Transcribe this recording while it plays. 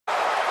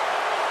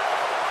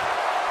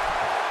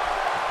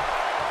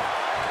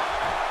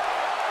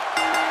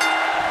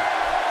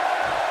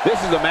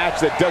This is a match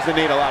that doesn't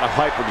need a lot of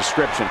hype or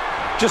description.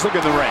 Just look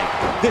at the ring.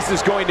 This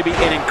is going to be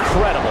an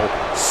incredible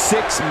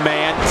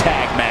six-man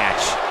tag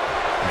match.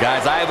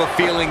 Guys, I have a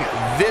feeling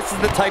this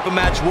is the type of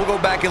match we'll go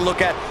back and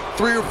look at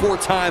 3 or 4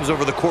 times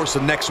over the course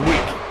of next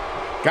week.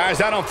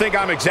 Guys, I don't think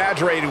I'm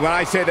exaggerating when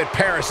I say that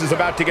Paris is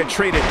about to get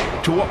treated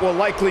to what will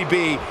likely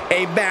be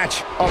a match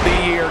of the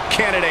year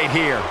candidate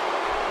here.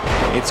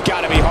 It's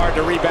got to be hard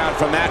to rebound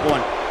from that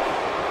one.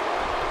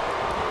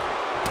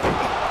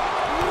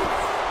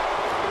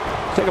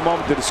 Take a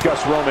moment to discuss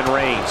Roman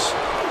Reigns.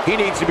 He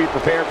needs to be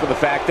prepared for the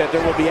fact that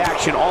there will be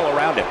action all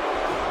around him.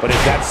 But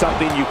is that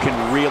something you can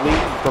really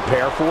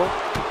prepare for?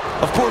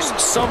 Of course,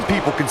 some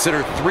people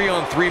consider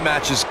 3-on-3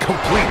 matches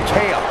complete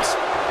chaos.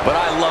 But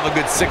I love a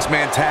good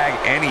 6-man tag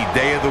any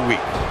day of the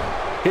week.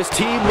 His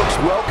team looks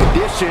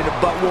well-conditioned,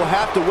 but we'll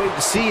have to wait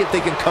to see if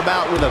they can come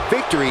out with a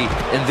victory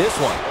in this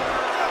one.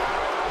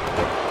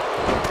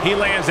 He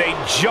lands a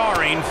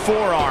jarring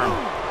forearm.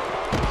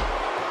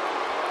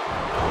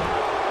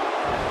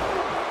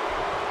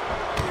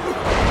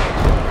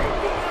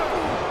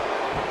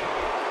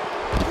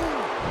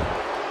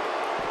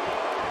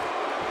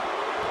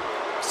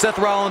 Seth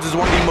Rollins is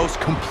one of the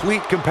most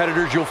complete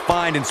competitors you'll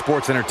find in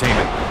sports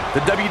entertainment.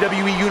 The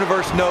WWE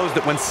Universe knows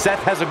that when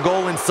Seth has a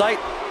goal in sight,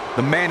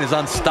 the man is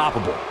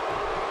unstoppable.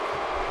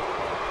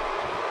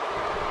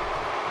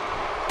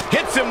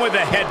 Hits him with a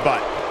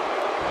headbutt.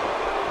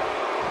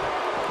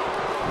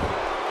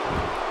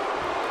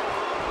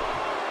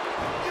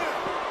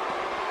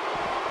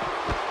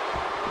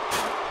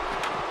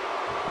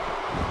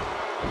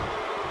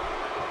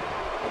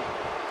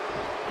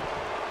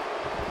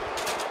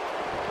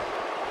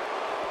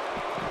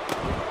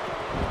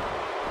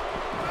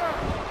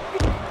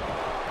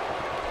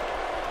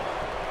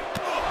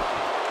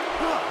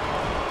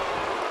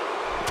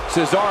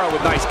 Cesaro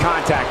with nice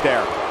contact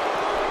there.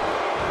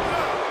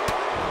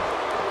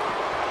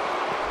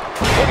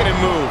 Look at him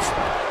move.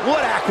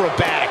 What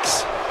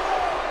acrobatics.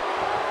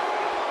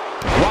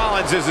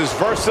 Rollins is as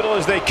versatile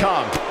as they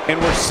come, and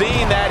we're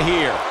seeing that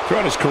here.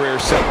 Throughout his career,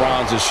 Seth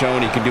Rollins has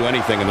shown he can do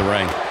anything in the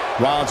ring.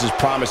 Rollins has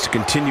promised to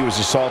continue his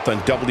assault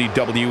on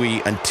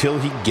WWE until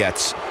he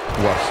gets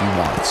what he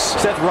wants.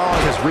 Seth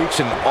Rollins has reached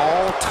an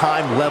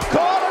all-time level.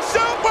 Call a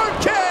super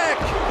kick!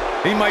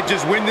 He might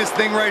just win this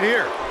thing right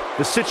here.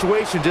 The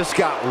situation just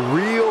got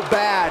real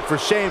bad for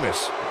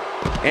Sheamus.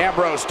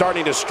 Ambrose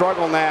starting to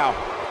struggle now.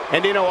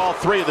 And you know, all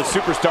 3 of the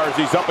superstars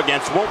he's up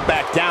against won't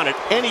back down at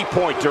any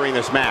point during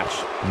this match.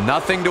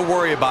 Nothing to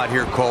worry about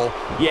here, Cole.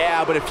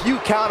 Yeah, but if you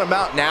count him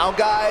out now,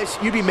 guys,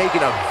 you'd be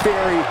making a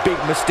very big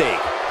mistake.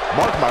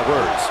 Mark my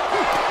words.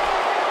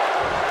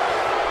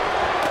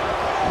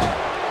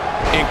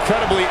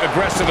 Incredibly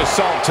aggressive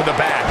assault to the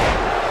back.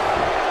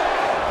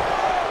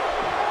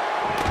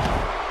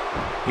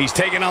 He's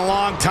taking a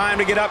long time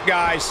to get up,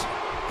 guys.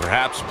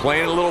 Perhaps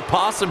playing a little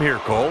possum here,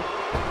 Cole.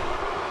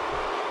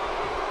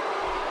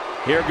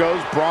 Here goes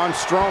Braun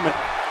Strowman.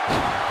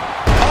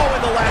 Oh,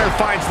 and the ladder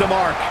finds the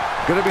mark.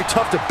 Gonna be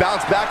tough to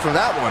bounce back from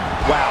that one.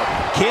 Wow,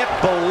 can't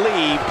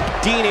believe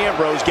Dean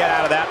Ambrose got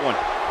out of that one.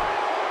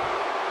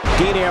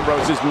 Dean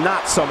Ambrose is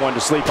not someone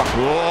to sleep on.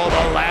 Oh,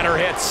 the ladder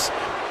hits.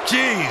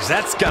 Jeez,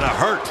 that's gotta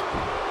hurt.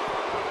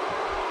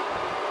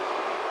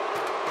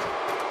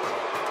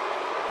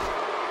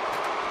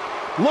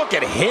 Look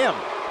at him.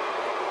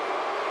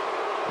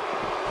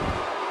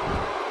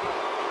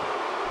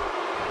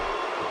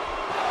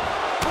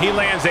 He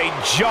lands a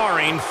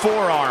jarring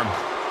forearm.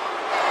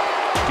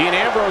 Dean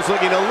Ambrose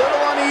looking a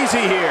little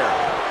uneasy here.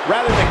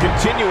 Rather than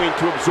continuing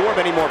to absorb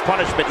any more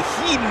punishment,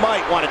 he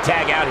might want to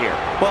tag out here.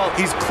 Well,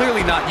 he's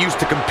clearly not used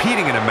to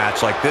competing in a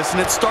match like this,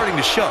 and it's starting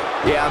to show.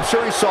 Yeah, I'm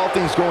sure he saw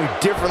things going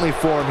differently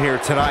for him here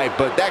tonight,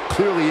 but that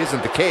clearly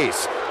isn't the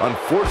case,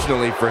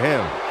 unfortunately for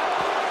him.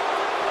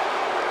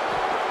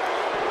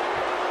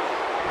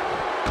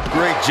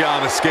 Great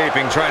job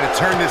escaping, trying to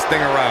turn this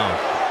thing around.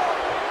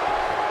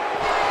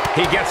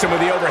 He gets him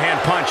with the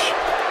overhand punch.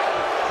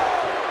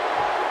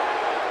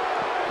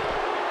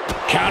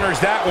 Counters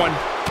that one.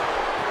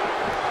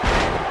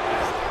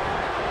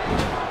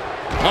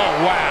 Oh,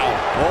 wow.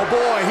 Oh,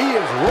 boy, he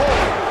is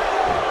rolling.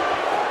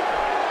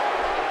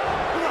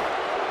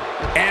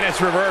 And it's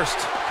reversed.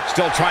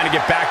 Still trying to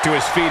get back to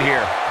his feet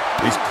here.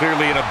 He's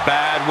clearly in a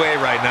bad way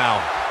right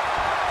now.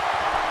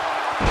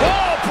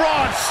 Oh,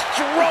 Braun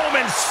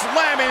Strowman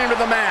slamming into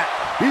the mat.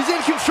 He's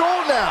in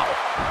control now.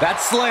 That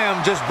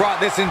slam just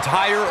brought this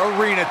entire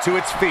arena to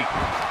its feet.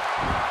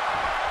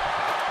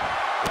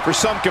 For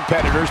some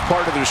competitors,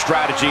 part of their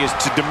strategy is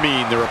to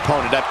demean their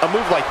opponent. A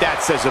move like that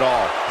says it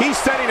all. He's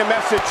sending a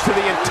message to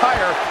the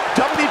entire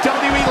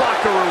WWE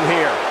locker room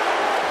here.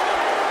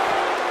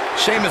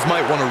 Sheamus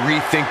might want to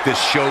rethink this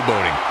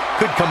showboating.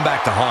 Could come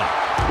back to haunt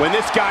him. When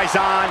this guy's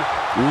on,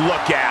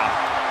 look out.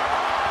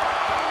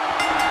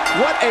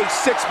 What a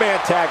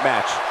six-man tag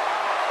match.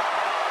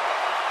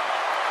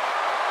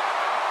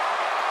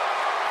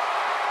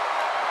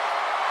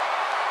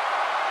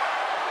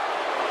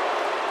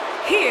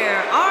 Here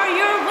are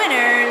your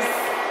winners,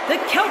 the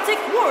Celtic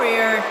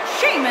Warrior,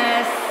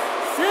 Sheamus,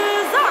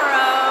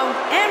 Cesaro,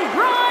 and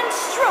Braun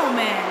Strowman.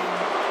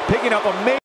 Strowman. Picking up a major